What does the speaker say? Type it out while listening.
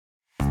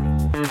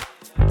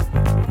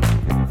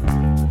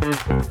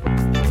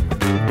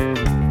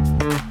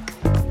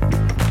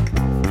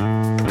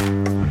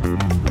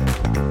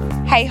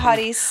Hey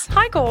hotties.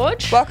 Hi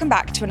Gorge. Welcome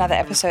back to another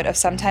episode of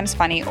Sometimes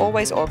Funny,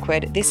 Always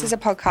Awkward. This is a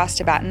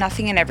podcast about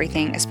nothing and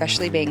everything,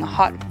 especially being a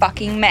hot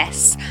fucking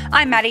mess.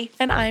 I'm Maddie.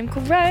 And I'm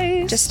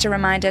Grace. Just a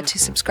reminder to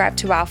subscribe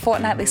to our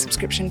fortnightly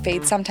subscription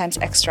feed, Sometimes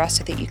Extra,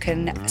 so that you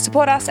can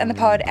support us and the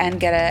pod and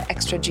get an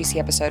extra juicy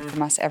episode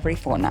from us every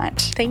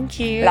fortnight. Thank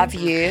you. Love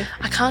you.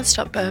 I can't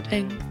stop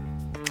burping.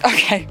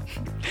 Okay.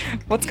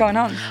 What's going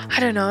on? I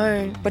don't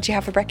know. What'd you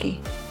have for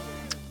brekkie?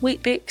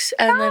 Wheat Bix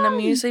and then a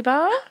muesli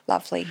bar.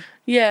 Lovely.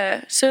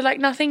 Yeah. So like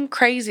nothing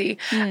crazy.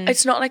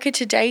 It's not like a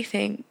today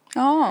thing.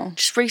 Oh.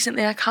 Just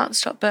recently I can't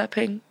stop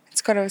burping.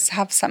 It's got to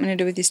have something to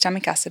do with your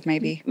stomach acid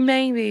maybe.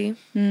 Maybe.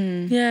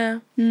 Yeah.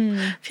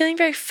 Feeling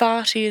very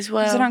farty as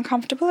well. Is it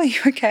uncomfortable? Are you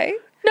okay?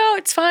 No,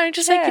 it's fine.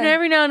 Just like,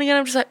 every now and again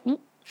I'm just like,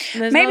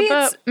 there's maybe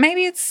another burp.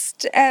 maybe it's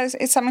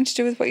something to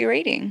do with what you're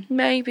eating.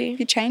 Maybe.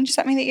 You change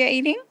something that you're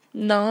eating?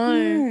 No.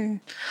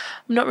 I'm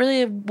not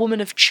really a woman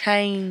of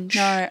change.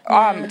 No.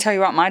 Oh, tell you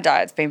what, my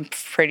diet's been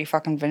pretty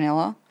fucking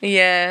vanilla.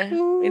 Yeah.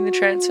 In the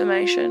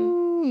transformation.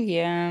 Ooh,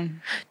 yeah.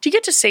 Do you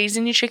get to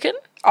season your chicken?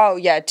 Oh,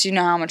 yeah. Do you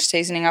know how much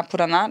seasoning I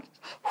put on that?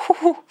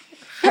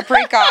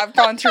 Paprika. I've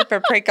gone through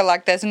paprika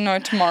like there's no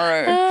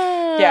tomorrow.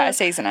 Yeah, I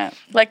season it.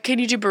 Like, can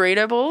you do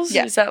burrito balls?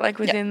 Yeah. Is that like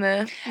within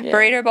the... Yeah.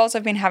 Burrito bowls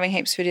I've been having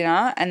heaps for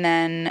dinner, and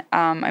then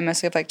I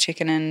mostly have like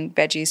chicken and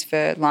veggies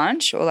for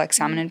lunch, or like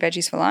salmon and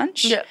veggies for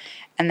lunch. Yeah.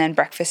 And then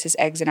breakfast is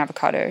eggs and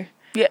avocado.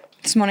 Yeah.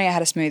 This morning I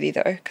had a smoothie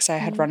though because I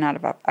had run out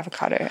of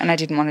avocado and I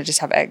didn't want to just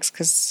have eggs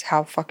because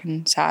how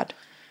fucking sad.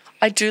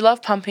 I do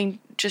love pumping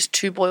just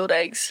 2 boiled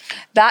eggs.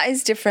 That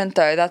is different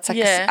though. That's like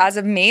as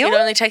a meal. It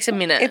only takes a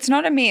minute. It's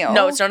not a meal.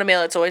 No, it's not a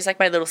meal. It's always like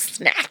my little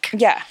snack.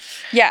 Yeah.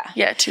 Yeah.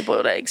 Yeah, 2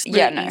 boiled eggs.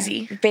 Really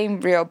easy.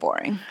 Being real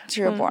boring. It's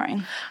real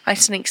boring. I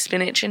sneak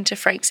spinach into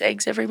Frake's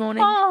eggs every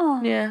morning.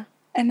 Oh. Yeah.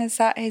 And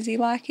is he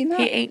liking that?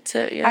 He eats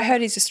it, yeah. I heard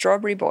he's a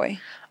strawberry boy.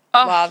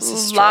 Oh, loves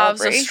a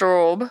Loves a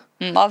straw.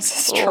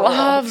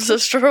 Loves a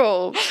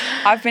straw.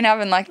 I've been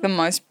having like the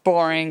most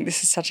boring.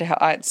 This is such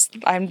a.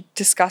 I'm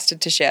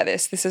disgusted to share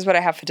this. This is what I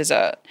have for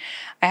dessert.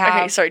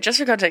 Okay, sorry. Just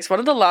for context, one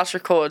of the last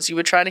records, you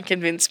were trying to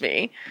convince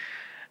me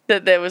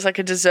that there was like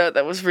a dessert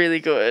that was really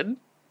good.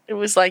 It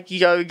was like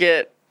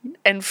yogurt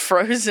and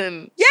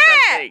frozen. Yeah.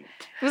 Something.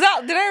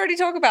 Did I already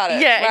talk about it?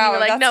 Yeah, and you were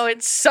like, no,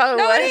 it's so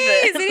worth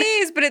it. It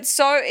is, but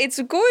it's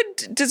a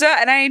good dessert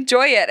and I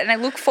enjoy it and I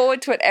look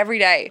forward to it every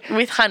day.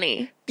 With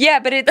honey. Yeah,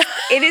 but it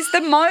is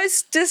the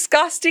most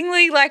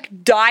disgustingly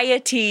like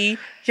diety.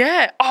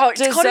 Yeah. Oh,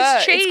 it's dessert.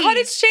 Cottage cheese. It's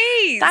cottage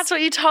cheese. That's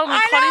what you told me,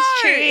 I cottage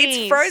know. cheese.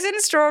 It's frozen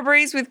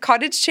strawberries with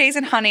cottage cheese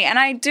and honey. And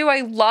I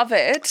love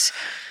it.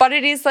 But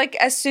it is like,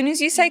 as soon as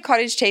you say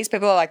cottage cheese,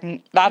 people are like,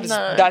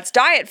 that's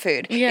diet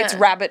food. Yeah. It's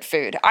rabbit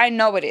food. I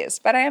know it is,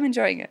 but I am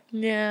enjoying it.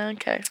 Yeah,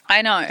 okay.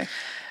 I know.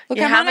 Look,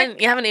 You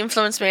haven't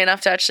influenced me enough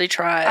to actually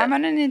try it. I'm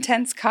on an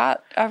intense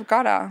cut. I've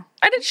got her.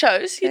 And it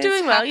shows. You're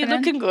doing well. You're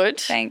looking good.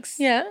 Thanks.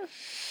 Yeah.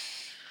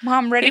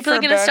 I'm ready People for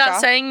a burger. are going to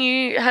start saying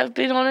you have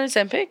been on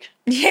Ozempic.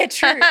 Yeah,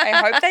 true.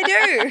 I hope they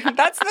do.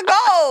 That's the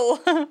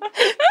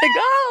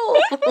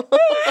goal.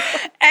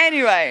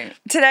 Anyway,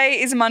 today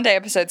is a Monday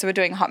episode, so we're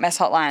doing Hot Mess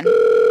Hotline.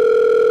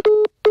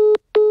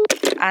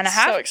 And I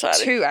have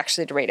 2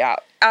 actually to read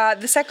out.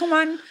 The second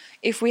one,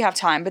 if we have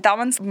time, but that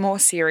one's more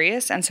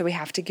serious, and so we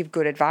have to give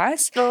good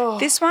advice. Oh.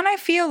 This one I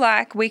feel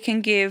like we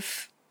can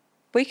give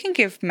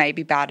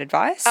maybe bad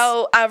advice.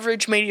 Oh,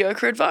 average,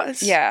 mediocre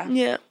advice. Yeah.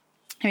 Yeah.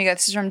 Here we go.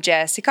 This is from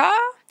Jessica.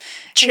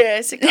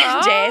 Jessica.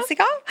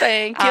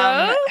 Thank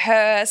you.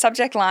 Her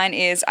subject line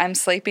is, I'm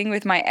sleeping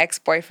with my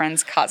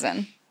ex-boyfriend's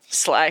cousin.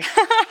 Slay.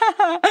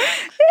 Yeah.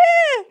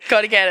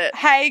 Gotta get it.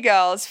 Hey,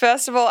 girls.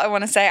 First of all, I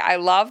want to say I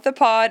love the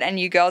pod and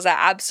you girls are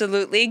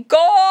absolutely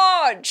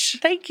gorge.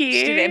 Thank you.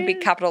 She did it in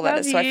big capital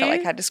letters, so I felt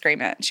like I had to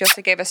scream it. She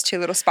also gave us 2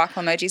 little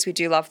sparkle emojis. We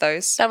do love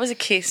those. That was a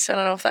kiss. I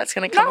don't know if that's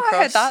going to come across.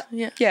 I heard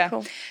that. Yeah.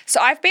 Cool.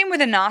 So I've been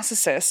with a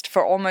narcissist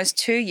for almost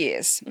 2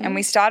 years and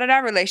we started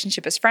our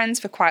relationship as friends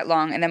for quite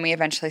long and then we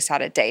eventually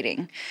started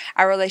dating.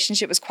 Our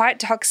relationship was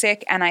quite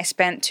toxic and I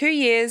spent 2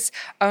 years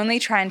only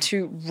trying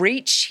to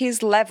reach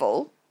his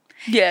level.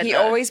 Yeah, He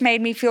always made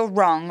me feel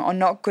wrong or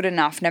not good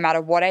enough no matter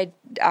what I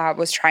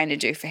was trying to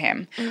do for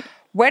him.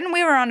 When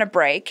we were on a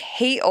break,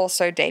 he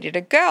also dated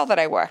a girl that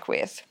I work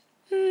with.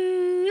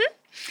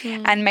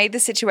 And made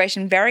the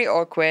situation very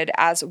awkward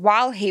as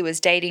while he was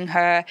dating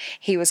her,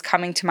 he was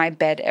coming to my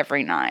bed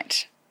every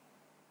night.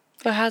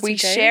 But how's We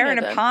share an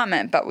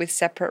apartment but with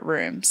separate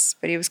rooms,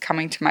 but he was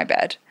coming to my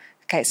bed.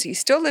 Okay, so you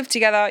still lived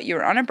together, you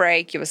were on a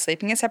break, you were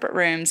sleeping in separate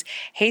rooms.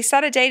 He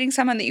started dating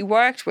someone that you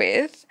worked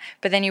with,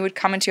 but then you would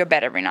come into your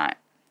bed every night.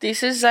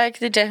 This is like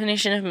the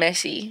definition of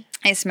messy.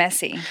 It's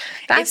messy.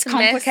 That's it's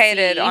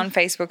complicated messy. on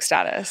Facebook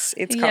status.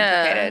 It's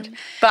complicated. Yeah.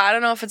 But I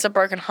don't know if it's a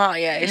broken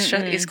heart. Yeah, it's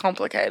just it's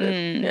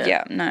complicated.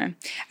 Yeah, no.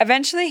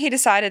 Eventually, he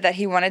decided that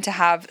he wanted to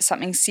have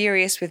something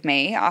serious with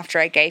me after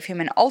I gave him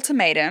an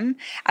ultimatum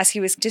as he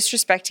was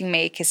disrespecting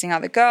me, kissing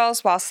other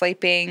girls while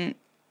sleeping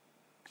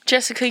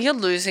Jessica, you're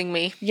losing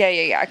me.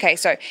 Yeah. Okay,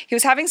 so he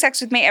was having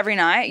sex with me every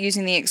night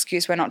using the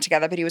excuse we're not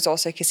together, but he was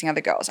also kissing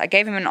other girls. I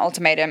gave him an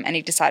ultimatum and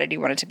he decided he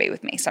wanted to be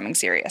with me, something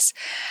serious.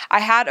 I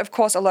had, of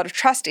course, a lot of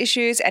trust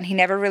issues and he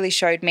never really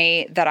showed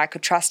me that I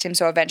could trust him.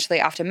 So eventually,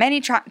 after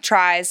many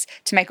tries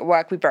to make it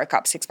work, we broke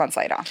up 6 months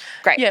later.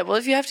 Great. Yeah, well,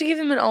 if you have to give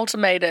him an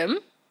ultimatum,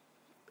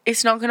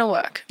 it's not going to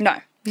work. No.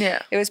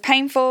 Yeah. It was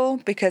painful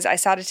because I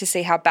started to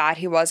see how bad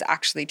he was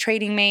actually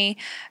treating me.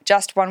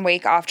 Just 1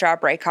 week after our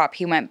breakup,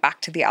 he went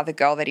back to the other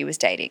girl that he was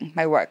dating,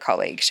 my work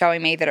colleague,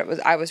 showing me that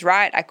I was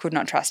right. I could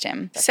not trust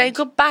him. Say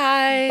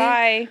goodbye.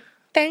 Bye.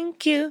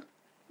 Thank you.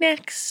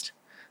 Next.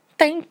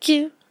 Thank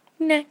you.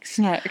 Next.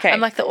 Yeah, okay. I'm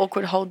like the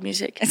awkward hold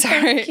music.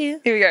 Sorry. Thank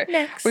you. Here we go.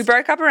 Next. We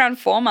broke up around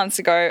 4 months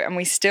ago and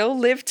we still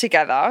live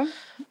together.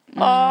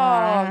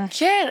 Oh,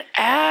 get out.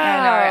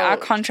 I know. Our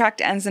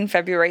contract ends in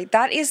February.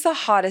 That is the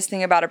hardest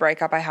thing about a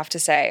breakup, I have to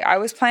say. I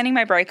was planning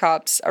my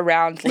breakups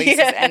around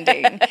leases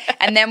ending.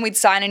 And then we'd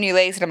sign a new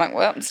lease. And I'm like,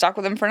 well, I'm stuck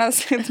with them for another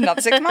 6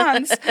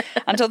 months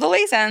until the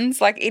lease ends.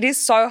 Like, it is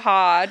so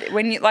hard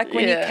when you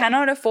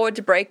cannot afford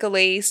to break a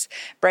lease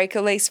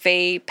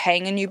fee,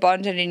 paying a new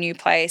bond at a new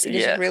place. It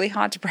is really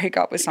hard to break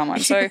up with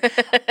someone. So,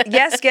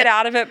 yes, get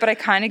out of it, but I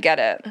kind of get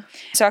it.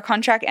 So our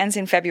contract ends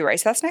in February.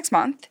 So that's next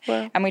month.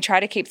 Wow. And we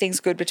try to keep things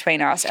good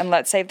between us and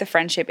let's save the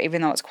friendship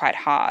even though it's quite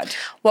hard.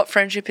 What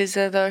friendship is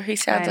there though? He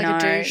sounds like a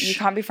douche. You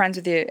can't be friends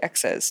with your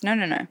exes.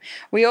 No.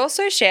 We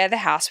also share the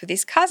house with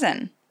his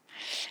cousin.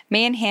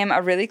 Me and him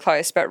are really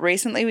close, but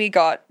recently we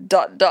got ...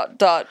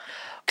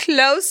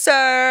 closer.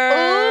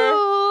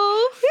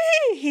 Ooh.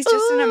 He's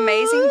just an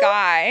amazing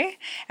guy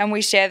and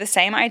we share the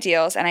same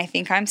ideals and I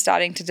think I'm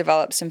starting to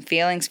develop some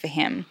feelings for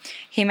him.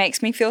 He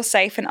makes me feel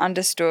safe and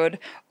understood.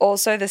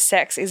 Also, the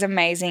sex is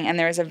amazing and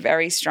there is a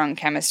very strong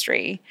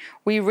chemistry.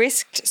 We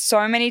risked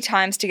so many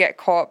times to get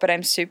caught, but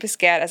I'm super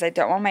scared as I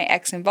don't want my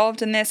ex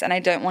involved in this and I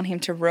don't want him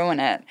to ruin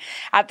it.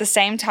 At the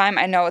same time,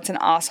 I know it's an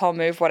asshole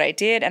move what I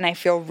did and I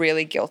feel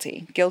really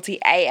guilty. Guilty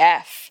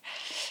AF.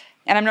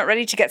 And I'm not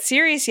ready to get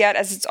serious yet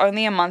as it's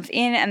only a month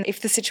in and if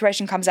the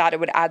situation comes out, it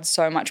would add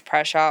so much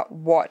pressure.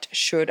 What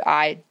should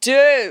I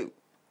do?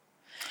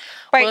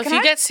 Wait, well, if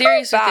you get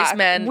serious with this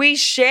man... We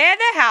share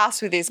the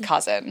house with his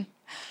cousin.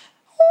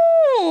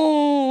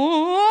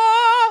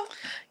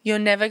 You're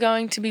never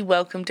going to be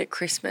welcomed at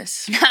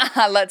Christmas.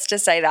 Let's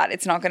just say that.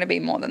 It's not going to be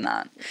more than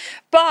that.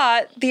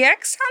 But the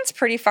ex sounds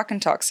pretty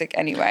fucking toxic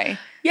anyway.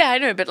 Yeah, I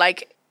know, but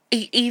like,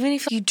 even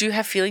if you do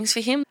have feelings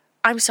for him,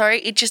 I'm sorry,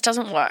 it just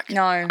doesn't work.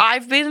 No.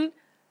 I've been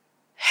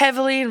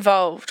heavily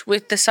involved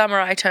with The Summer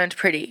I Turned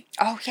Pretty.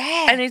 Oh,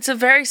 yeah. And it's a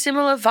very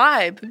similar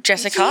vibe,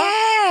 Jessica.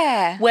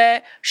 Yeah.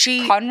 Where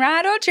she...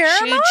 Conrad or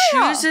Jeremiah? She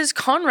chooses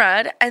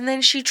Conrad and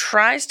then she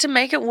tries to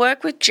make it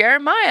work with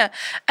Jeremiah.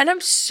 And I'm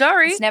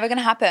sorry. It's never going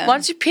to happen.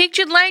 Once you picked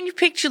your lane, you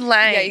picked your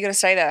lane. Yeah, you got to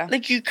stay there.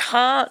 Like, you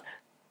can't...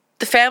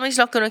 The family's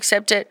not going to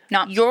accept it.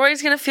 No. You're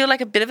always going to feel like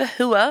a bit of a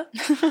hooer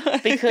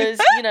because,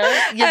 you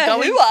know, you're a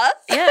going... hooer?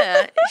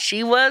 Yeah.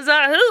 She was a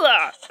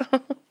hooer.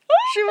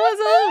 She was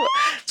a hooer.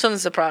 It's from The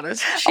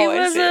Sopranos. She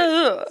was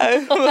a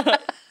hooer.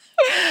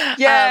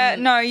 Yeah,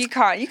 no, you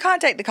can't. You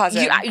can't date the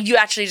cousin. You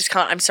actually just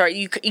can't. I'm sorry.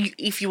 You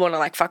if you want to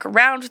like fuck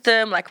around with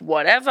them, like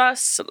whatever,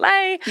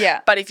 slay.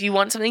 Yeah. But if you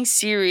want something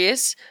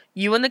serious,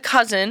 you and the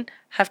cousin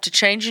have to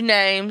change your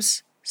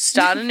names,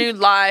 start a new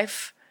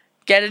life,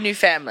 get a new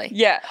family.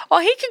 Yeah. Oh,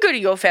 he could go to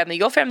your family.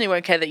 Your family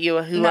won't care that you're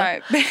a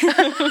hooer.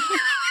 No.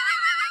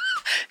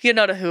 You're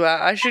not a hooer.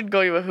 I should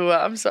call you a hooer.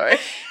 I'm sorry.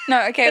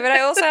 No, okay, but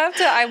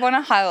I want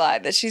to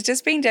highlight that she's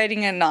just been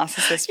dating a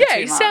narcissist for 2 months. Yeah,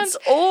 he sounds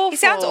awful. He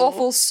sounds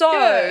awful. So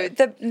Yeah.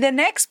 the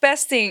next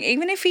best thing,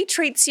 even if he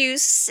treats you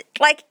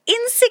like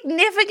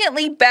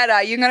insignificantly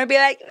better, you're going to be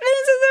like,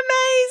 this is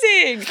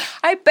amazing.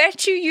 I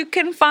bet you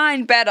can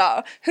find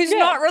better who's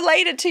not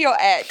related to your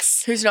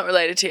ex. Who's not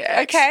related to your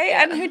ex. Okay,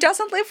 Yeah. and who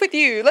doesn't live with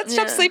you. Let's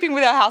stop sleeping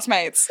with our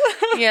housemates.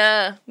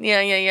 Yeah.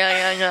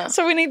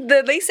 So we need,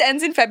 the lease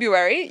ends in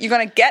February. You're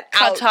going to get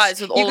Cut out.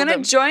 ties with all You're of going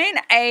them. to join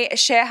a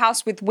share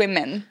house with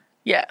women.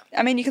 Yeah.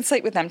 I mean, you can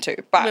sleep with them too.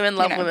 But Women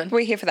love women.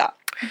 We're here for that.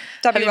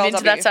 Have you been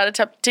to that WLW. side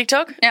of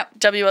TikTok? Yep.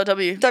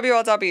 WLW.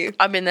 WLW.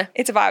 I'm in there.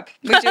 It's a vibe.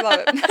 We do love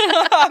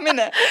it. I'm in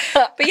it.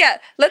 But yeah,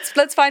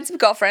 let's find some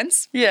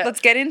girlfriends. Yeah. Let's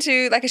get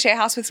into like a share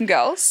house with some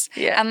girls.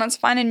 Yeah. And let's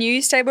find a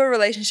new stable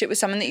relationship with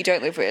someone that you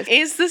don't live with.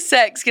 Is the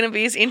sex going to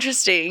be as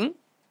interesting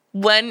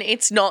when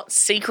it's not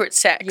secret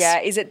sex? Yeah.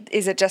 Is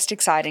it just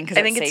exciting because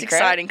I think it's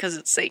exciting because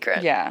it's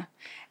secret. Yeah.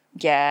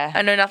 Yeah.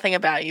 I know nothing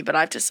about you, but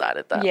I've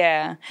decided that.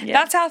 Yeah. Yeah.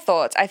 That's our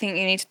thoughts. I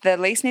think the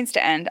lease needs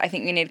to end. I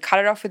think you need to cut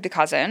it off with the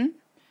cousin.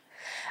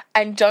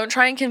 And don't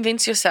try and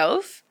convince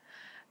yourself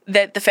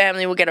that the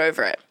family will get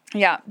over it.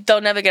 Yeah.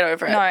 They'll never get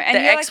over it. No, and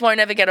the you're ex like- won't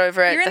ever get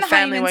over it. You're in The the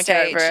family honeymoon won't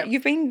stage. get over it.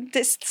 You've been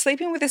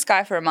sleeping with this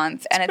guy for a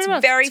month, and it's pretty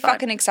much- very it's fine.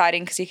 fucking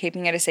exciting because you're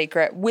keeping it a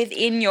secret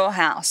within your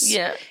house.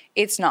 Yeah.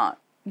 It's not.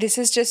 This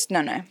is just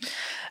no.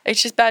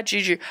 It's just bad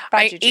juju.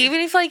 Bad juju. Even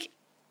if like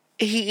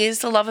he is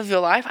the love of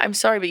your life, I'm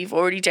sorry, but you've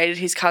already dated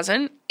his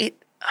cousin.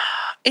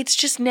 It's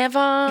just never.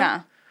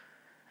 Nah.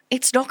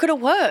 It's not going to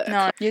work.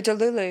 No, you're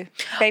Delulu.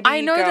 Baby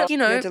I know girl, that, you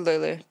know- you're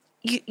Delulu.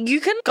 you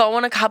can go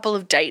on a couple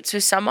of dates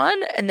with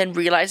someone and then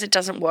realize it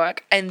doesn't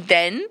work and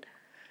then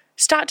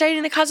start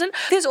dating the cousin.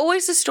 There's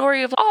always the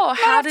story of, how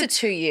after did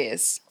 2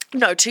 years.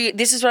 No,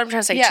 this is what I'm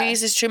trying to say. Yeah. 2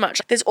 years is too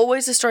much. There's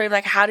always the story of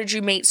like, how did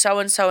you meet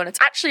so-and-so? And it's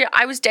actually,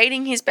 I was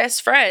dating his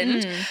best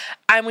friend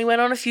and we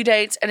went on a few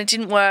dates and it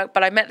didn't work,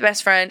 but I met the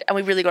best friend and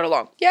we really got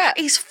along. Yeah.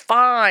 He's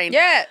fine.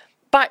 Yeah.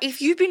 But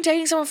if you've been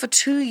dating someone for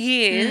 2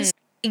 years,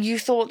 you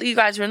thought that you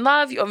guys were in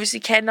love, you obviously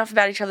cared enough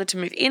about each other to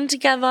move in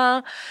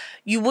together,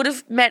 you would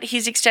have met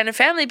his extended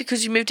family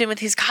because you moved in with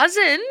his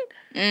cousin.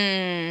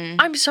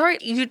 I'm sorry.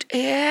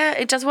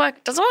 It doesn't work.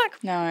 It doesn't work.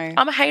 No.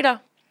 I'm a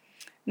hater.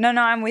 No,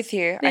 I'm with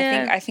you.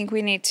 Yeah. I think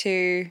we need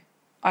to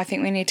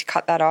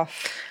cut that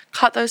off.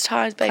 Cut those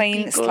ties, baby.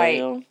 Clean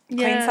slate. Yeah.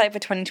 Clean slate for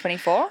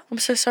 2024. I'm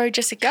so sorry,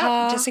 Jessica.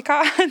 Yeah,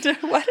 Jessica. Why did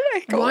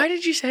I call Why it?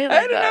 did you say it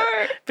like that? I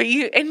don't know. But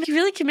you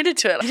really committed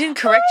to it. You didn't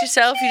correct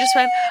yourself. You just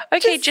went,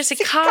 okay,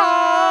 Jessica.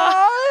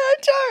 I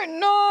don't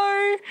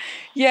know.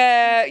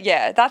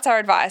 Yeah, that's our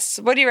advice.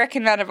 What do you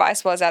reckon that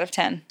advice was out of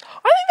 10? I think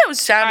that was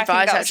sound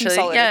advice, that was some actually.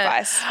 solid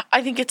advice.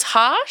 I think it's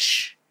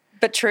harsh.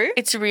 But true.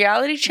 It's a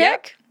reality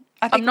check.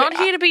 I'm not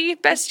here to be your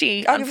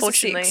bestie, I'll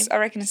unfortunately. Give us a 6. I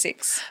reckon a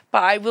 6.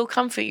 But I will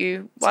comfort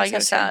you while you're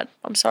sad.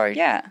 I'm sorry.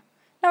 Yeah.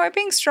 No, we're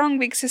being strong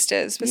big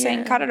sisters. We're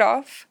saying cut it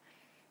off.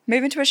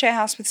 Move into a share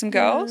house with some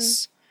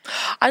girls.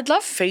 I'd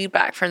love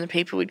feedback from the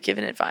people we'd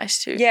given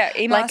advice to. Yeah,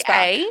 email us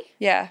back. A.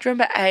 Yeah. Do you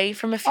remember A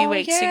from a few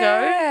weeks ago?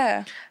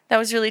 Yeah. That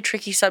was a really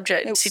tricky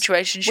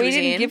situation she was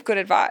in. We didn't give good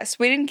advice.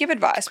 We didn't give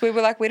advice. We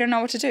were like, we don't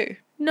know what to do.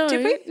 No,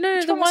 Did we? No,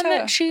 Which the was one her?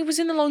 that she was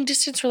in a long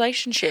distance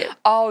relationship.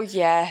 Oh,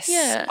 yes.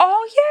 Yeah.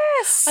 Oh,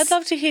 yes. I'd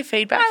love to hear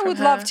feedback from her. I would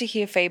love to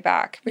hear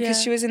feedback because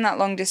Yeah. she was in that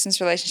long distance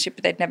relationship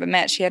but they'd never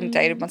met. She hadn't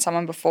dated with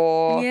someone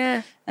before.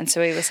 Yeah. And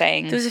so we were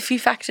saying, There was a few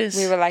factors.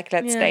 we were like,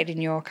 let's date in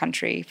your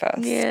country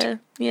first.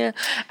 Yeah.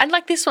 And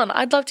like this one,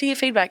 I'd love to hear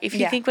feedback. If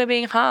you think we're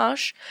being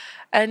harsh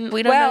and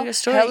we don't know your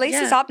story. Her lease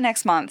is up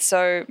next month,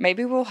 so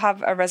maybe we'll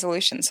have a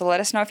resolution. So let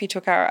us know if you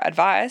took our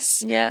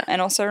advice. Yeah.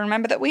 And also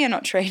remember that we are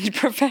not trained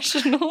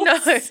professionals. No.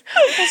 Also, if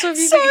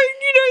you So, think-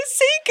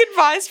 seek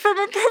advice from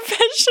a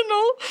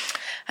professional.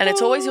 And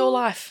it's always your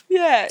life.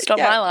 Yeah. It's not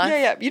my life.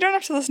 Yeah. You don't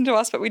have to listen to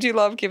us, but we do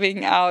love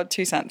giving our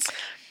 2 cents.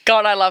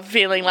 God, I love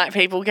feeling like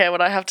people care what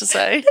I have to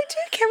say. They do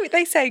care what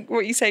they say,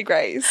 what you say,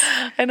 Grace.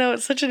 I know,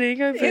 it's such an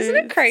ego boost. Isn't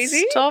it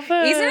crazy? Stop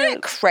it. Isn't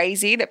it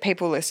crazy that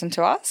people listen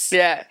to us?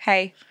 Yeah.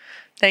 Hey.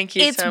 Thank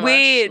you It's so much.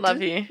 weird.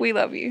 Love you. We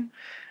love you.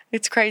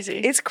 It's crazy.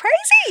 It's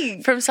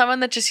crazy. From someone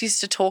that just used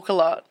to talk a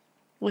lot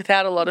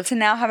without a lot of... To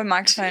now have a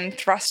microphone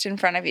thrust in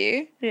front of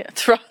you. Yeah,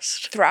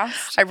 thrust.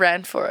 Thrust. I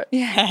ran for it.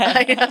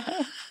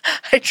 Yeah.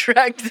 I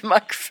dragged the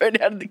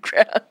microphone out of the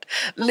ground.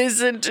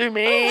 Listen to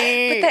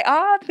me. But they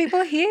are. The people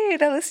are here.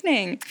 They're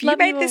listening. If Love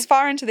you you made this all.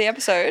 far into the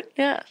episode,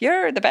 Yeah.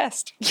 you're the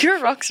best. You're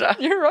a rock star.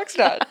 You're a rock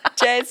star.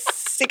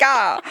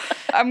 Jessica.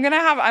 I'm gonna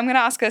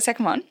ask her a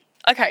second one.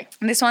 Okay.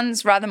 And this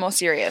one's rather more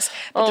serious.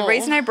 But the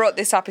reason I brought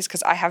this up is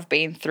because I have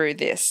been through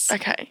this.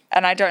 Okay.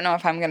 And I don't know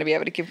if I'm going to be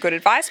able to give good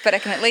advice, but I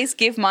can at least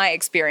give my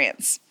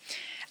experience.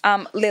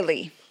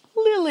 Lily.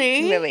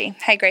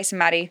 Hey, Grace and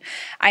Maddie.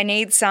 I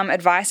need some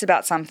advice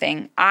about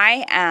something.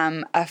 I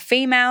am a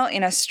female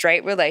in a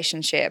straight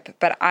relationship,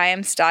 but I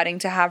am starting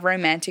to have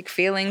romantic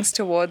feelings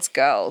towards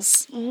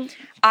girls.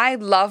 I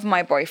love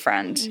my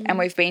boyfriend, and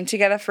we've been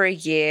together for a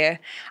year.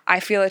 I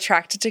feel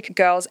attracted to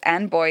girls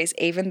and boys,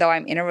 even though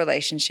I'm in a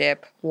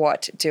relationship.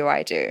 What do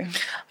I do?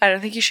 I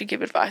don't think you should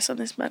give advice on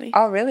this, Maddie.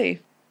 Oh,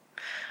 really?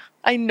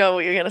 I know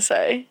what you're going to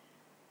say.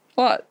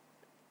 What?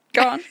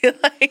 Go on. I feel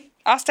like...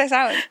 I'll stay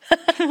silent.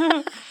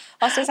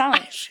 I'll stay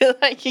silent. I feel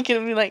like you're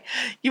going to be like,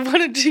 you want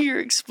to do your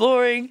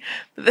exploring,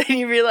 but then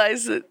you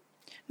realize that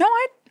No,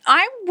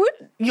 I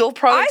would. you're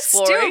pro I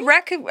exploring. still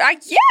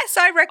recommend. Yes,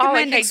 I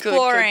recommend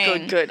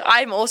exploring. Good.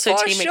 I'm also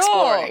For team sure.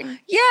 exploring.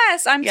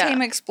 Yes, I'm Yeah.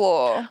 team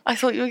explore. I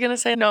thought you were going to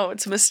say, no,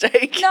 it's a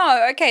mistake.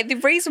 No, okay. The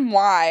reason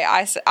why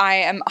I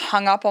am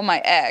hung up on my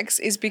ex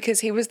is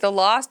because he was the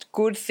last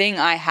good thing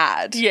I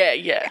had.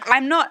 Yeah.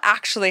 I'm not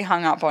actually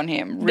hung up on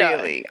him,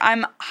 really.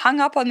 I'm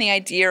hung up on the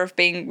idea of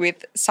being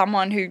with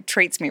someone who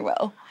treats me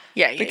well.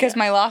 Yeah. Because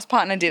my last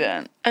partner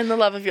didn't. And the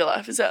love of your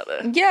life is out there.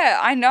 Yeah,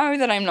 I know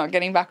that I'm not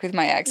getting back with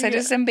my ex. I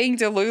just am being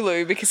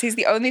delulu because he's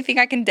the only thing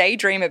I can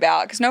daydream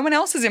about because no one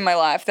else is in my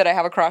life that I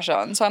have a crush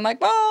on. So I'm like,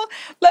 well,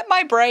 let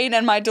my brain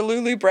and my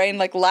delulu brain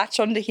like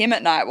latch onto him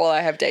at night while I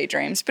have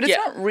daydreams. But it's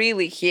not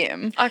really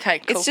him. Okay,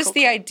 cool. It's just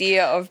the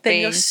idea of Then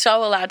being... you're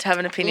so allowed to have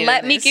an opinion.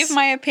 Let on me this. give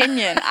my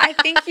opinion. I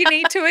think you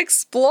need to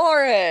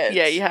explore it.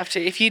 Yeah, you have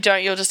to. If you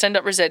don't, you'll just end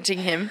up resenting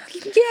him.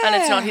 Yeah. And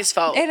it's not his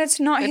fault. And it's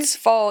not his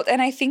fault.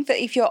 And I think that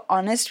if you're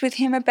honest with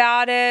him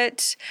about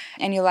it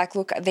and you're like,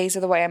 look, these are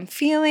the way I'm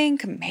feeling,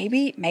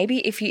 maybe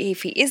if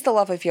he is the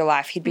love of your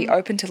life, he'd be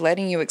open to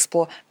letting you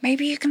explore.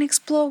 Maybe you can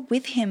explore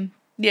with him.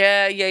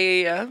 Yeah.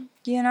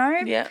 You know?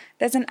 Yeah.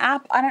 There's an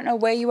app, I don't know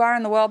where you are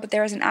in the world, but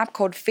there is an app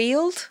called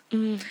Field.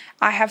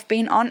 I have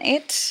been on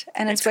it,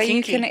 and it's where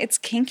kinky. it's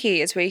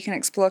kinky. It's where you can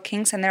explore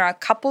kinks, and there are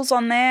couples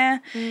on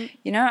there.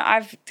 You know,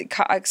 I've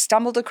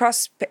stumbled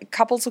across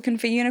couples looking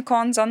for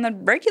unicorns on the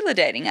regular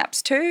dating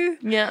apps too.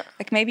 Yeah.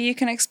 Like maybe you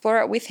can explore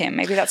it with him.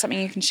 Maybe that's something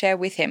you can share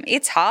with him.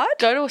 It's hard.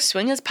 Go to a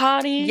swingers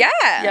party.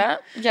 Yeah.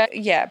 Yeah.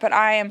 Yeah, but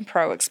I am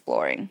pro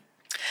exploring.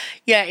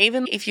 Yeah,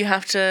 even if you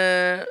have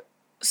to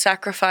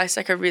sacrifice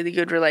like a really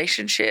good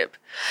relationship,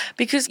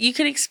 because you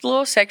can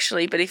explore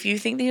sexually, but if you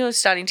think that you're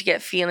starting to get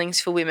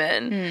feelings for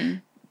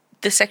women,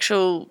 the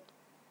sexual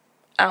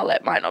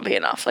outlet might not be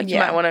enough. Like you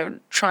might want to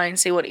try and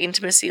see what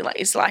intimacy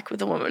is like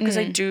with a woman, because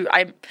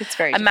It's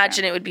very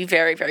imagine it would be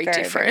very, very,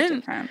 different. Very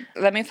different.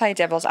 Let me play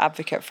devil's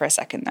advocate for a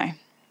second though.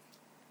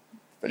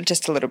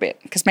 Just a little bit,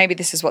 because maybe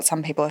this is what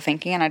some people are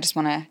thinking, and I just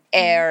want to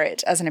air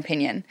it as an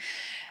opinion.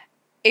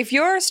 If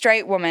you're a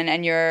straight woman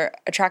and you're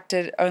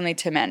attracted only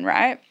to men,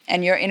 right,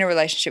 and you're in a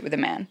relationship with a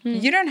man,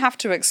 you don't have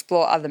to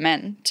explore other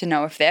men to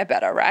know if they're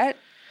better, right?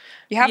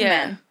 You have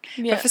men.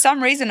 Yeah. But for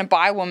some reason, a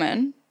bi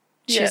woman,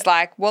 she's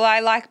like, well, I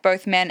like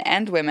both men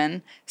and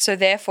women, so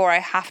therefore I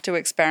have to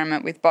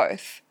experiment with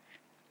both.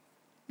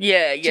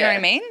 Yeah. Do you know what I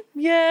mean?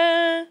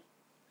 Yeah.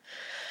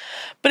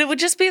 But it would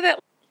just be that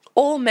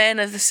all men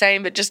are the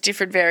same, but just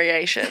different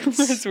variations.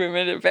 Most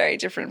women are very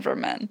different from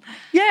men.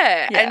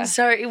 Yeah. And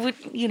so it would,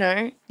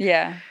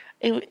 Yeah.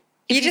 If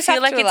You just have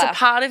feel like to it's allow. a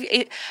part of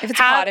it. If it's a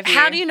part of you.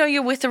 How do you know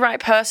you're with the right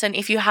person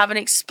if you haven't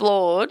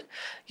explored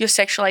your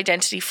sexual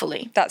identity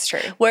fully? That's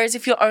true. Whereas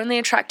if you're only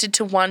attracted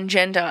to one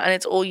gender and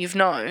it's all you've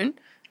known,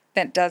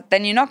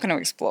 Then you're not going to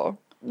explore.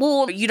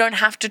 well, you don't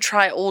have to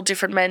try all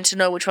different men to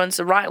know which one's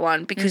the right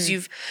one, because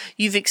you've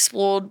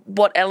explored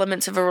what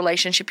elements of a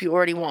relationship you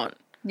already want.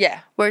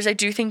 Yeah. Whereas I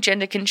do think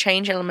gender can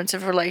change elements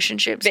of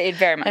relationships. It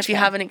very much And if you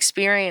can. haven't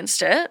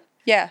experienced it,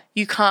 Yeah.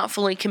 you can't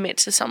fully commit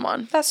to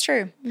someone. That's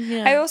true.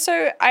 Yeah.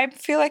 I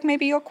feel like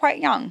maybe you're quite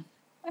young,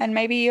 and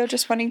maybe you're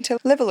just wanting to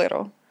live a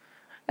little.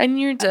 And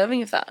you're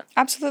deserving of that.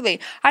 Absolutely.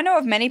 I know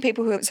of many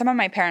people who, some of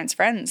my parents'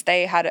 friends,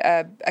 they had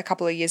a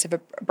couple of years of a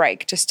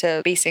break just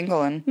to be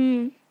single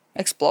and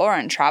explore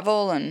and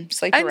travel and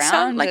sleep And around.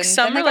 some then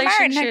they got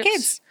married and had relationships.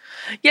 kids.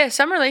 Yeah,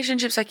 some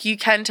relationships, like, you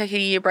can take a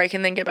year break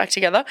and then get back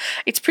together.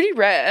 It's pretty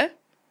rare.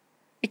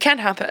 It can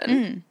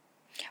happen.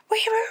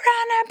 We were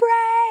on a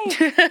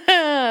break.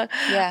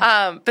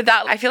 Yeah. But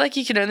that, I feel like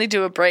you can only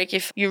do a break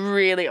if you're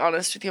really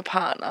honest with your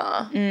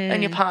partner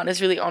and your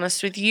partner's really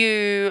honest with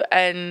you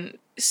and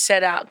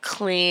set out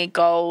clear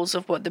goals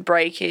of what the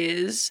break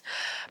is.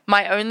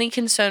 My only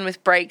concern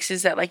with breaks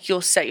is that, like,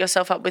 you'll set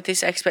yourself up with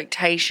this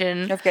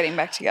expectation Of getting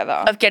back together.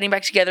 and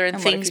what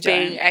if things you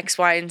being don't? X,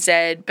 Y, and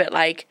Z, but,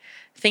 like,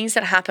 things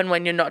that happen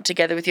when you're not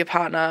together with your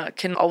partner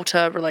can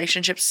alter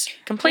relationships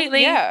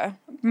completely. Yeah.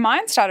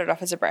 Mine started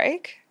off as a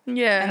break.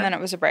 Yeah. And then it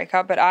was a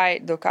breakup. But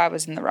I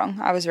was in the wrong.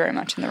 I was very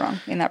much in the wrong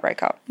in that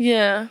breakup.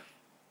 Yeah.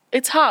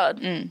 It's hard.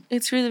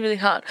 It's really, really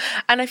hard.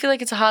 And I feel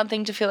like it's a hard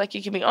thing to feel like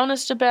you can be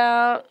honest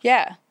about.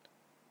 Yeah.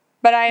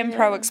 But I am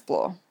pro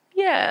explore.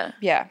 Yeah.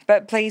 Yeah.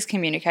 But please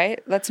communicate.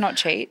 Let's not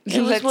cheat. It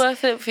was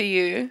worth it for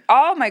you.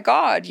 Oh my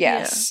God,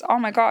 yes. Oh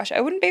my gosh. I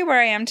wouldn't be where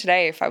I am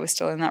today if I was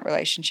still in that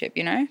relationship,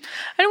 you know? And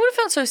it would have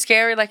felt so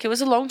scary. Like, it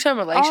was a long-term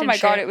relationship. Oh my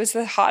God, it was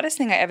the hardest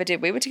thing I ever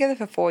did. We were together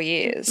for 4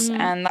 years.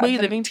 And Were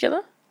you living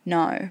together?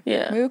 No.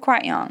 Yeah. We were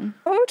quite young.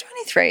 We were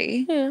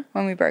 23 Yeah.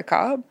 when we broke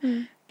up.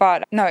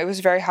 But no, it was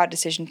a very hard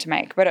decision to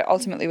make, but it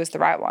ultimately was the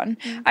right one.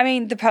 I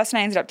mean, the person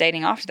I ended up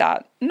dating after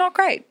that, not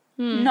great.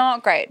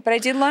 Not great. But I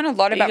did learn a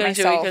lot about gotta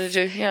do what myself. you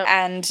gotta do, yeah.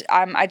 And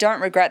I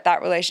don't regret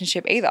that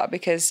relationship either,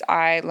 because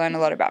I learned a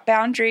lot about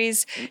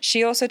boundaries.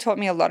 She also taught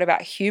me a lot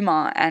about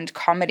humor and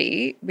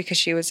comedy, because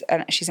she's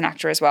an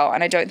actor as well.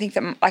 And I don't think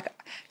that, like,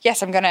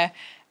 yes, I'm going to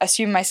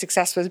assume my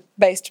success was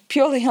based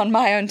purely on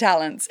my own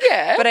talents.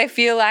 Yeah. But I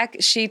feel like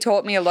she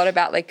taught me a lot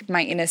about, like,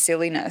 my inner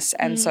silliness.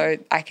 And so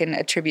I can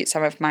attribute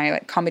some of my,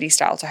 like, comedy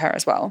style to her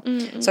as well.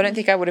 So I don't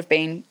think I would have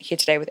been here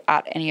today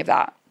without any of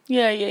that.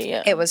 Yeah.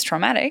 It was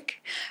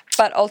traumatic,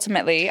 but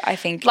ultimately I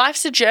think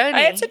Life's a journey.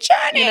 it's a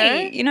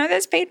journey. You know?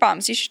 There's speed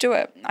bumps. You should do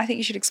it. I think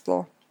you should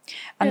explore.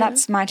 And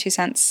that's my 2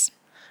 cents.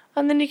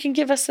 And then you can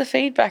give us the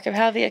feedback of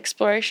how the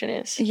exploration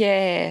is.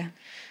 Yeah.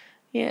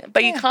 Yeah.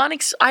 But you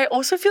can't, I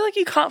also feel like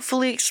you can't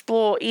fully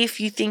explore if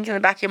you think in the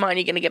back of your mind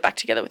you're going to get back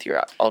together with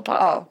your old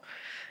partner. Oh.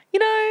 You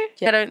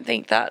know, I don't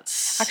think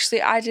that's...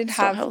 Actually, I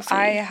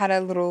had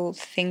a little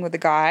thing with a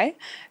guy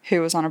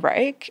who was on a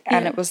break,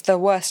 and it was the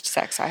worst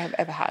sex I have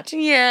ever had.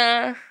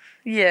 Yeah.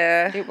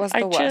 It was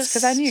the worst,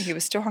 because I knew he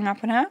was still hung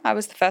up on her. I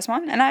was the first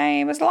one, and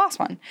I was the last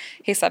one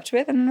he slept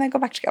with, and then they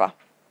got back together.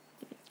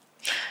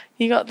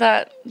 You got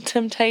that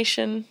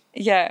temptation.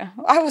 Yeah.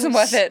 I wasn't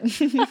worth it.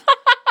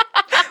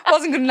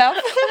 Wasn't good enough.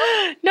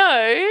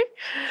 No.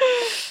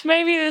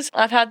 Maybe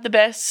I've had the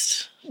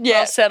best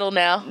I'll settle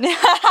now.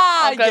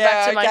 I'll go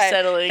back to my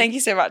settling. Thank you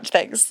so much.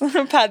 Thanks.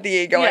 I've had the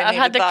ego. Yeah, I've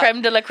had the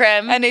creme de la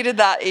creme. I needed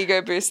that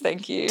ego boost.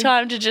 Thank you.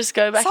 Time to just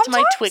go back to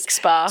my Twix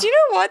bar. Do you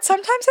know what?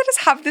 Sometimes I just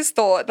have this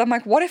thought. I'm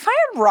like, what if I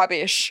am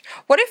rubbish?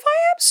 What if I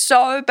am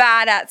so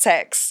bad at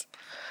sex?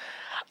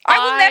 I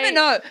will never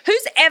know.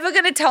 Who's ever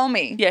going to tell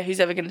me? Yeah, who's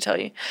ever going to tell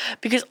you?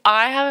 Because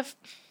I have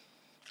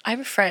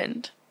a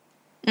friend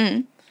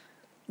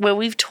where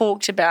we've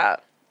talked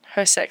about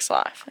her sex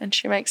life and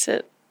she makes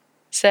it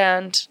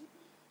sound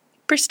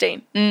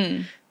pristine.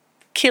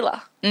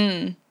 Killer.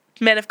 Men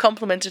have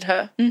complimented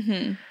her.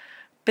 Mm-hmm.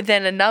 But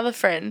then another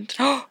friend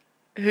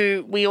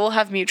who we all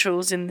have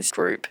mutuals in this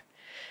group,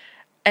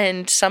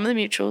 and some of the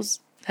mutuals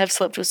have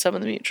slept with some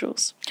of the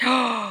mutuals.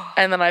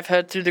 And then I've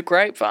heard through the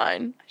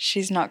grapevine.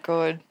 She's not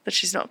good. That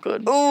she's not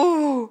good.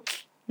 Ooh.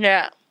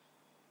 Yeah.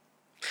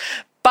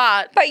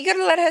 But you got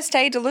to let her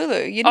stay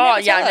Delulu.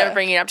 I'm never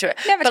bringing it up to her.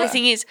 But the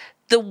thing is,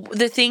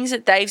 the things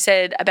that they've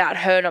said about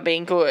her not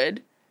being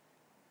good,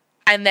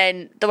 and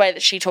then the way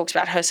that she talks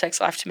about her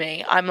sex life to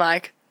me, I'm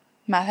like,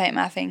 math ain't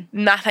mathing.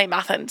 Math ain't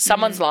mathing.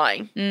 Someone's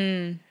lying.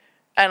 And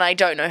I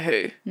don't know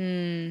who.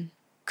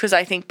 Because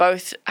I think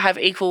both have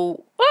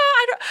equal. Well,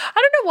 I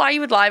don't know why you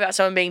would lie about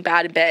someone being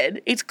bad in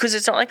bed. It's because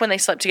it's not like when they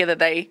slept together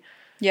they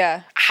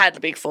had a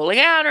big falling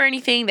out or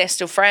anything. They're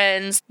still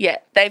friends. Yeah,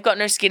 they've got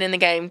no skin in the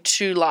game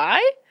to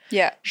lie.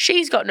 Yeah.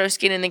 She's got no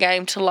skin in the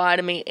game to lie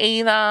to me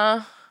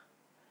either.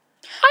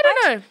 I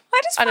don't know.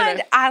 I just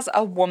find as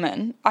a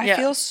woman, I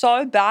feel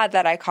so bad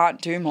that I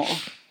can't do more.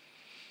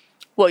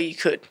 Well, you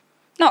could.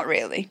 Not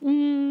really.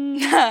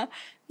 No.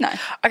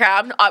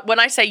 Okay, when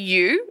I say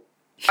you,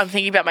 I'm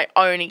thinking about my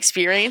own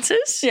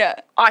experiences. Yeah.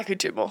 I could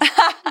do more.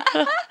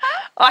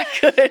 I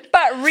could.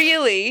 But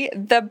really,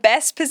 the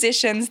best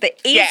positions, the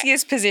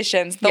easiest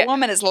positions, the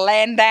woman is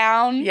laying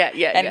down.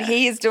 And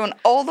he is doing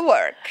all the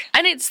work.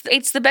 And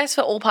it's the best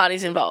for all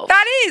parties involved.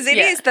 That is.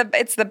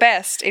 It's the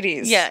best. It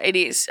is. Yeah, it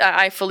is.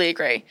 I fully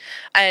agree.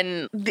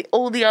 And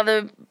all the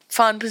other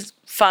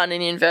fun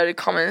in inverted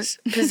commas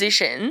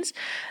positions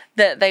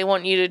that they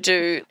want you to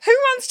do. Who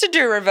wants to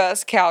do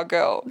reverse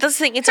cowgirl? That's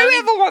the thing.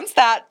 Whoever wants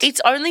that.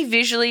 It's only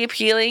visually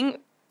appealing,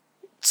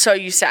 so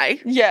you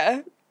say.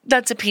 Yeah.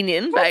 That's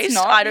opinion based.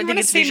 I don't think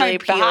it's visually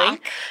appealing.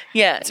 Back.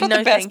 Yeah. It's not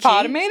the best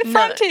part of me. The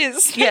front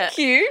is. Thank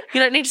you.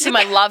 You don't need to see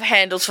my love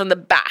handles from the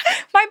back.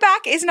 My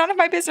back is none of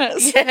my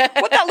business. Yeah.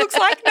 What that looks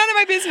like, none of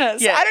my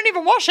business. Yeah. I don't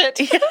even wash it.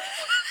 Yeah.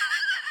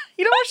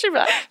 You don't wash your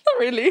back? Not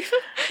really.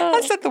 I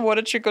just let the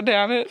water trickle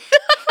down it.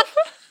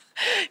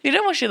 You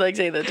don't wash your legs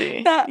either, do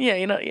you? Nah. Yeah,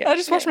 you're not. Yeah, I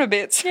just wash my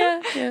bits.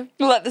 Yeah.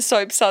 Let the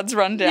soap suds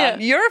run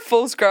down. Yeah. You're a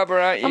full scrubber,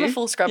 aren't you? I'm a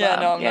full scrubber. Yeah,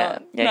 no, I'm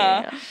not.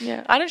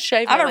 Yeah. I don't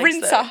shave my legs. I'm a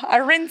rinser. I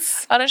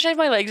rinse. I don't shave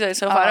my legs though,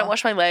 so if I don't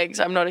wash my legs,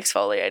 I'm not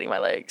exfoliating my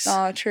legs.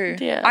 Oh, true.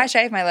 Yeah. I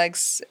shave my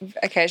legs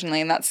occasionally,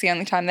 and that's the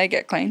only time they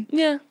get clean.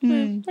 Yeah.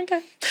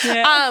 Okay.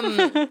 Yeah.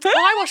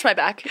 I wash my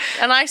back,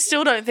 and I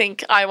still don't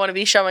think I want to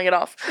be showing it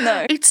off.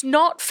 No. It's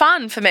not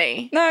fun for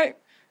me. No.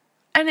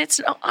 And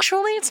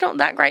surely it's not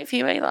that great for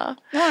you either.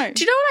 No.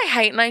 Do you know what I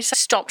hate? And I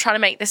stop trying to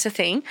make this a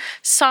thing.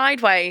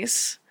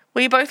 Sideways.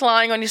 Where you're both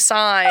lying on your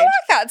side. I like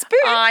that. Spoon.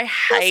 I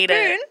hate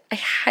it. I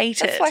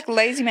hate it. It's like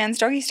lazy man's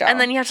doggy style. And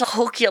then you have to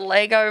hook your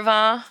leg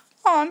over.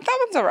 Oh, that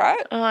one's all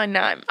right. Oh,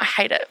 no. I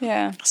hate it.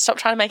 Yeah. Stop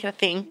trying to make it a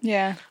thing.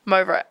 Yeah. I'm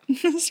over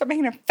it. Stop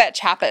making a fetch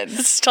happen.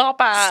 Stop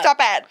it. Stop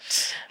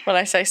it. When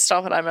I say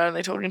stop it, I'm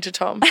only talking to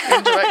Tom.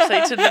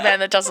 Indirectly to the man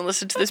that doesn't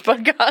listen to this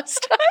podcast.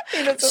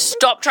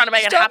 Stop trying to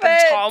make it happen,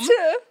 Tom.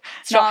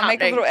 I'll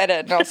make a little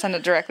edit and I'll send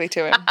it directly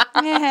to him.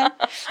 Yeah.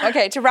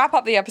 Okay, to wrap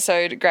up the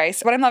episode,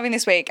 Grace, what I'm loving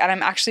this week, and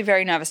I'm actually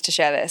very nervous to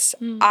share this,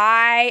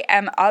 I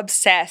am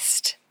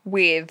obsessed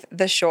with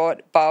the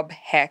short bob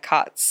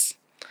haircuts.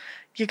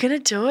 You're going to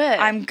do it.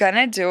 I'm going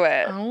to do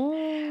it.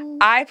 Oh.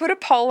 I put a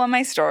poll on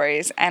my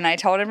stories and I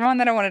told everyone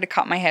that I wanted to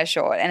cut my hair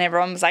short, and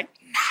everyone was like,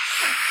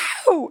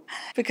 no,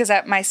 because I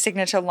have my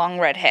signature long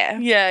red hair.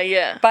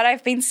 Yeah. But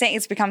I've been seeing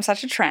it's become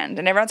such a trend,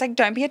 and everyone's like,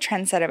 don't be a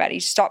trendsetter about it. You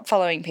stop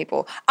following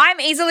people.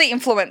 I'm easily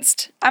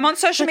influenced. I'm on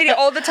social media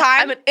all the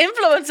time. I'm an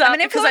influencer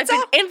because I've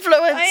been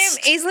influenced. I am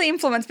easily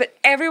influenced, but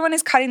everyone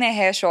is cutting their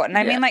hair short, and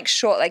I mean like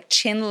short, like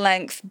chin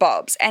length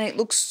bobs, and it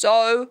looks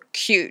so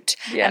cute.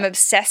 Yeah. I'm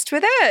obsessed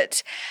with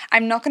it.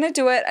 I'm not going to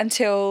do it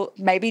until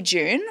maybe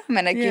June. I'm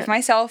going to give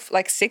myself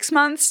like 6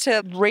 months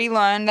to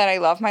relearn that I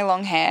love my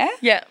long hair.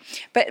 Yeah.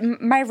 But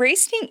my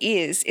reasoning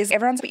is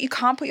everyone's, but you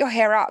can't put your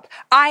hair up.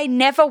 I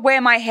never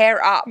wear my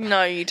hair up.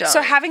 No, you don't.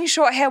 So having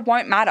short hair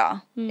won't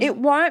matter. It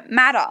won't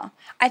matter.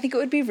 I think it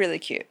would be really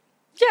cute.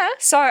 Yeah.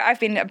 So I've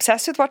been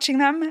obsessed with watching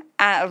them,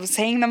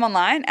 seeing them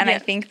online, and I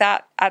think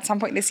that at some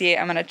point this year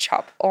I'm going to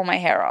chop all my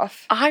hair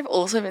off. I've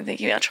also been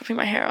thinking about chopping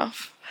my hair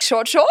off.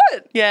 Short?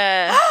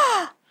 Yeah.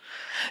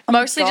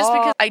 Mostly just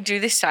because I do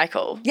this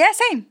cycle. Yeah,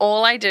 same.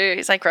 All I do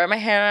is I grow my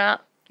hair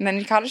out. And then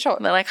you cut it short.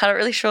 And then I cut it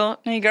really short.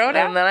 And you grow it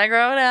out. And then I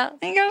grow it out.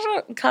 And you cut it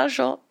short. Cut it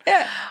short.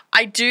 Yeah.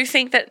 I do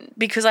think that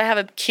because I have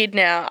a kid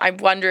now, I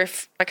wonder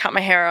if I cut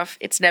my hair off,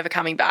 it's never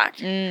coming back.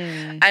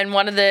 And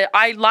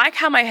I like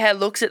how my hair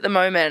looks at the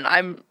moment.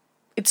 I'm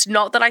It's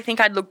not that I think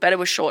I'd look better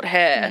with short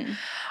hair.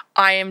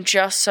 I am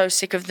just so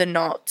sick of the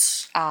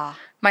knots.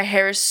 My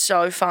hair is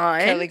so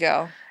fine. Curly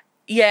girl.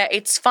 Yeah,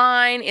 it's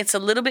fine. It's a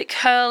little bit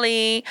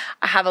curly.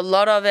 I have a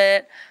lot of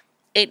it.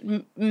 It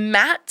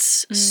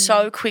mats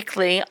so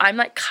quickly. I'm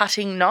like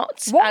cutting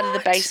knots out of the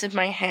base of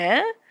my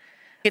hair.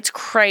 It's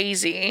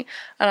crazy.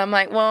 And I'm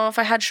like, well, if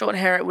I had short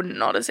hair, it wouldn't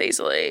knot as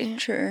easily.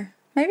 True.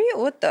 Maybe it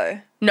would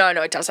though. No,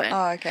 it doesn't.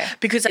 Oh, okay.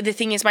 Because the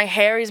thing is, my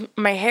hair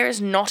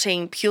is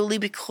knotting purely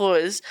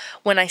because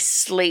when I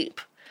sleep,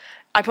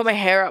 I put my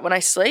hair up when I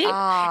sleep. If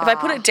I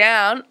put it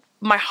down,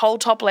 my whole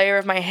top layer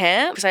of my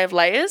hair, because I have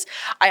layers,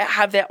 I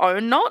have their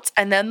own knots,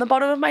 and then the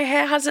bottom of my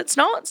hair has its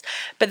knots.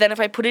 But then if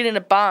I put it in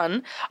a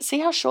bun, see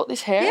how short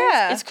this hair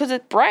is? It's because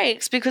it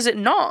breaks, because it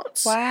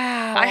knots.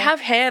 Wow. I have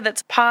hair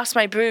that's past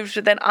my boobs,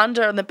 but then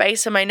under on the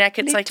base of my neck,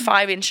 it's like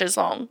 5 inches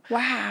long.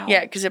 Wow.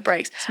 Yeah, because it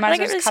breaks. So might as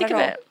well just cut it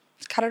all.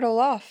 Cut it all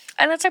off.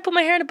 And that's like I put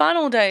my hair in a bun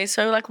all day.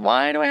 So like,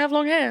 why do I have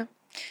long hair?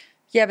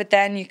 Yeah, but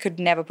then you could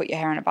never put your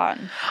hair in a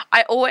bun.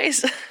 I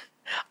always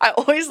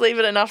leave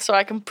it enough so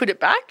I can put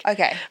it back.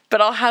 Okay. But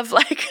I'll have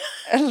like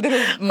a little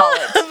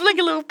mullet. I'll have like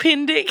a little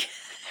pindick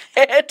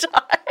hair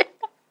tie.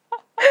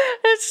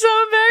 It's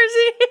so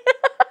embarrassing.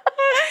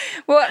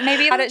 Well,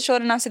 maybe cut it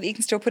short enough so that you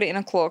can still put it in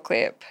a claw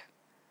clip.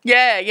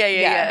 Yeah.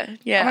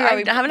 Oh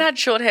my God, I haven't had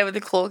short hair with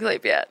a claw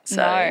clip yet. So.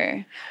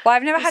 No. Well,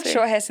 I've never had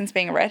short hair since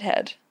being a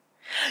redhead.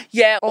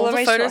 Yeah, all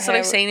the photos that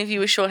I've seen of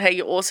you with short hair,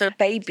 you also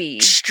baby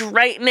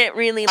straighten it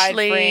really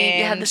nicely.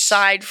 You had the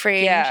side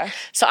fringe. Yeah.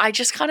 So I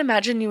just can't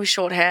imagine you with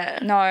short hair.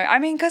 No, I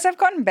mean, because I've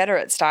gotten better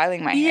at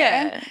styling my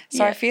hair.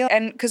 So I feel,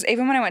 and because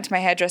even when I went to my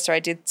hairdresser,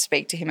 I did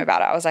speak to him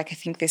about it. I was like, I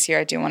think this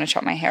year I do want to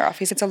chop my hair off.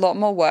 He said it's a lot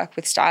more work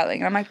with styling.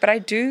 And I'm like, but I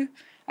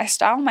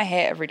style my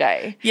hair every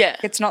day. Yeah.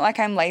 It's not like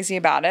I'm lazy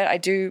about it. I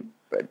do,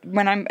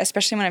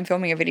 especially when I'm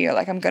filming a video,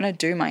 like I'm going to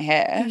do my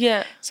hair.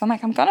 Yeah. So I'm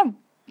like, I'm going to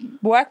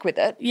work with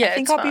it. Yeah, I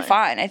think I'll be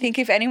fine. I think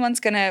if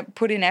anyone's going to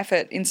put in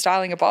effort in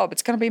styling a bob,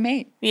 it's going to be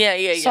me.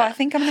 Yeah. So I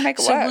think I'm going to make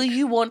it work. So will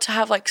you want to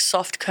have like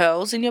soft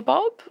curls in your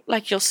bob?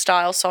 Like you'll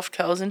style soft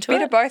curls into it?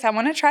 Bit of both. I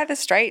want to try the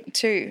straight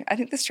too. I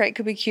think the straight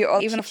could be cute,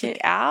 or even a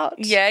flick out.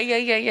 Yeah.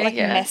 Like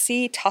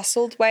messy,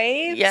 tousled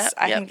waves. Yeah.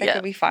 I think that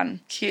could be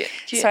fun. Cute.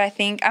 So I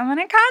think I'm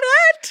going to cut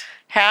it.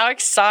 How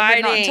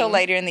exciting. But not until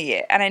later in the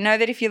year. And I know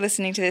that if you're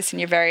listening to this and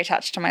you're very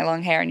attached to my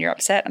long hair and you're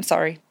upset, I'm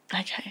sorry.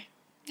 Okay.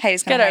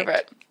 Haters Get over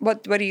it.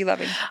 What are you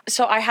loving?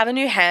 So I have a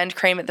new hand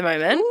cream at the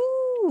moment.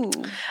 Ooh.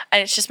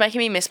 And it's just making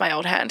me miss my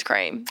old hand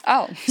cream.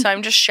 Oh. So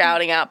I'm just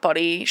shouting out the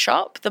Body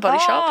Shop in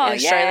Australia.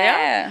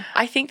 Yeah.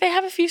 I think they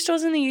have a few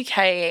stores in the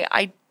UK.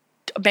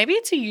 Maybe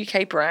it's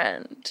a UK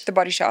brand. The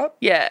Body Shop?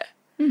 Yeah.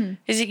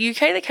 Is it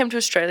UK that came to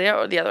Australia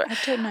or the other? I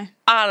don't know.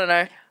 I don't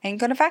know. Ain't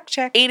gonna fact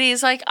check. It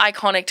is like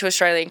iconic to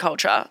Australian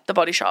culture, the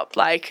Body Shop.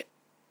 Like,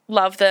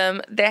 love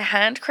them. Their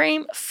hand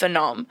cream,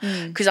 phenom.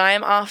 Because I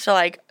am after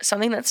like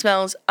something that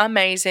smells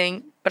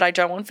amazing, but I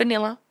don't want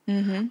vanilla.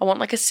 I want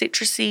like a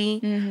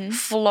citrusy,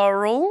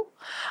 floral.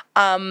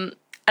 And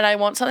I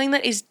want something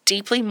that is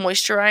deeply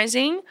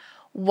moisturizing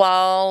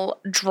while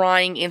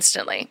drying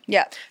instantly.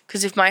 Yeah.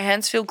 Because if my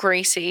hands feel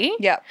greasy,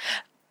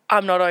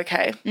 I'm not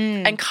okay.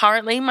 And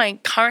currently, my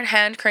current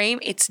hand cream,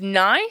 it's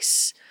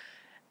nice.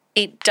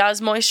 It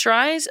does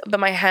moisturize, but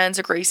my hands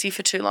are greasy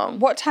for too long.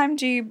 What time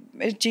do you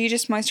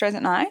just moisturize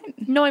at night?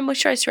 No, I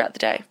moisturize throughout the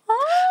day.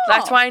 Oh,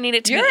 that's why I need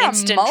it to be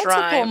instant dry. You're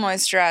a multiple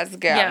moisturizer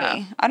girl.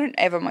 Yeah. I don't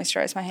ever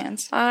moisturize my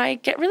hands. I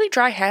get really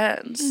dry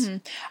hands.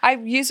 I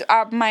use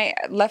my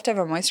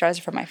leftover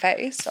moisturizer from my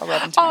face. I'll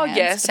rub into my hands.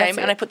 Oh, yeah, same.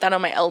 And I put that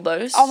on my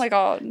elbows. Oh, my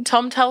God.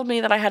 Tom told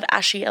me that I had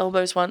ashy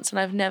elbows once, and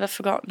I've never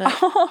forgotten it.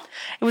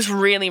 It was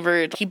really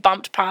rude. He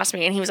bumped past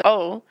me, and he was,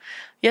 oh,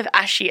 you have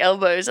ashy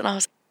elbows. And I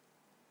was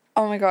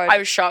oh, my God. I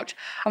was shocked.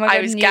 Oh, my God.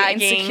 I was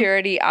gagging.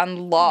 Insecurity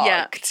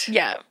unlocked.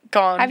 Yeah,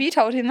 gone. Have you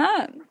told him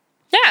that?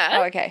 Yeah.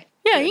 Oh, okay.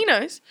 Yeah, Good. he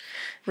knows.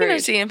 Rude. He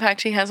knows the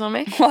impact he has on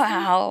me.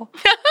 Wow.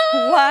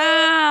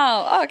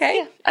 Wow. Oh, okay.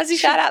 Yeah, as he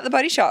shout should. out the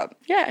Body Shop.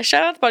 Yeah,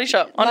 shout out the Body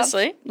Shop,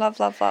 honestly. Love.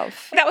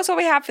 That was all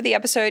we have for the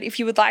episode. If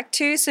you would like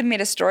to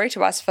submit a story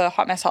to us for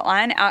Hot Mess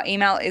Hotline, our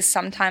email is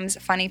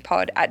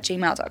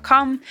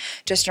sometimesfunnypod@gmail.com.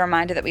 Just a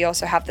reminder that we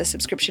also have the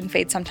subscription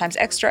feed, Sometimes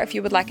Extra, if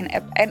you would like an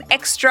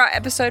extra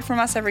episode from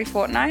us every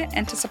fortnight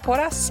and to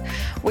support us.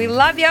 We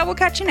love ya. We'll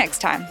catch you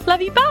next time.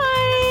 Love you.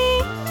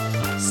 Bye.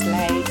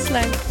 Slay.